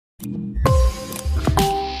So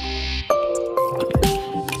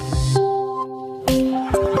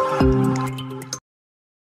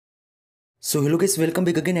hello guys, welcome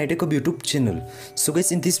back again at iTechHub YouTube channel. So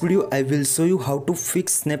guys, in this video I will show you how to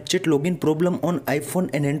fix Snapchat login problem on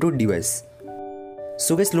iPhone and Android device.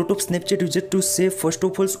 So guys, lot of Snapchat users to say first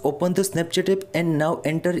of all open the Snapchat app and now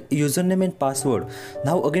enter username and password.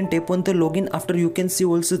 Now again tap on the login. After you can see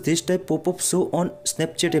also this type pop-up show on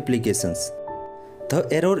Snapchat applications. The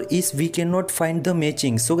error is we cannot find the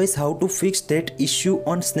matching. So guys, how to fix that issue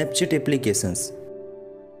on Snapchat applications?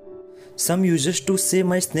 Some users to say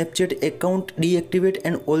my Snapchat account deactivate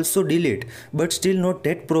and also delete, but still not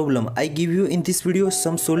that problem. I give you in this video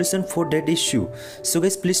some solution for that issue. So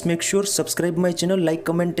guys, please make sure subscribe my channel, like,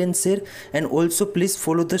 comment and share, and also please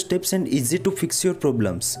follow the steps and easy to fix your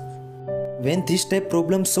problems. When this type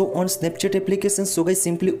problem show on Snapchat application, so guys,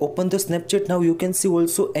 simply open the Snapchat. Now you can see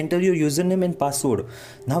also enter your username and password.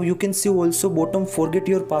 Now you can see also bottom forget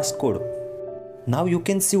your passcode. Now you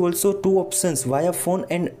can see also two options via phone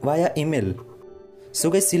and via email. So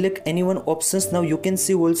guys, select any one options. Now you can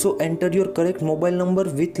see also enter your correct mobile number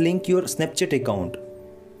with link your Snapchat account.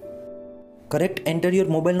 Correct, enter your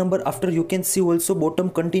mobile number. After you can see also bottom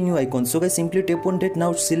continue icon. So guys, simply tap on that.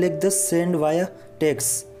 Now select the send via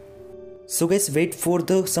text. So guys, wait for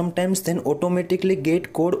the sometimes, then automatically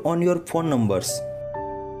get code on your phone numbers.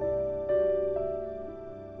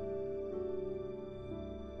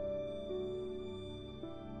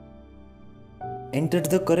 Enter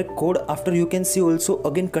the correct code. After you can see also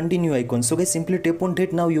again continue icon. So guys, simply tap on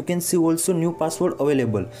that. Now you can see also new password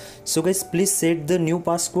available. So guys, please set the new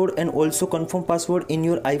password and also confirm password in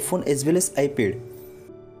your iPhone as well as iPad.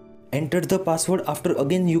 Enter the password. After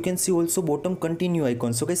again you can see also bottom continue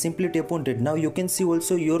icon. So guys, simply tap on that. Now you can see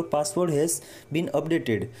also your password has been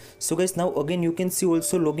updated. So guys, now again you can see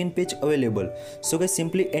also login page available. So guys,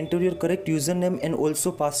 simply enter your correct username and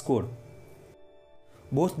also passcode.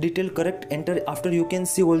 Both detail correct, enter. After you can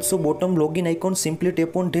see also bottom login icon. Simply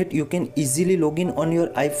tap on that. You can easily login on your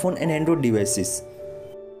iPhone and Android devices.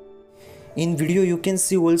 In video you can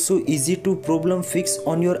see also easy to problem fix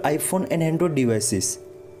on your iPhone and Android devices.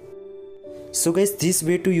 So guys, this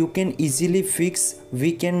way too you can easily fix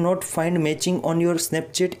we cannot find matching on your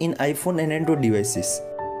Snapchat in iPhone and Android devices.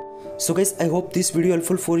 So guys, I hope this video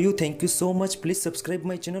helpful for you. Thank you so much. Please subscribe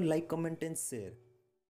my channel, like, comment and share.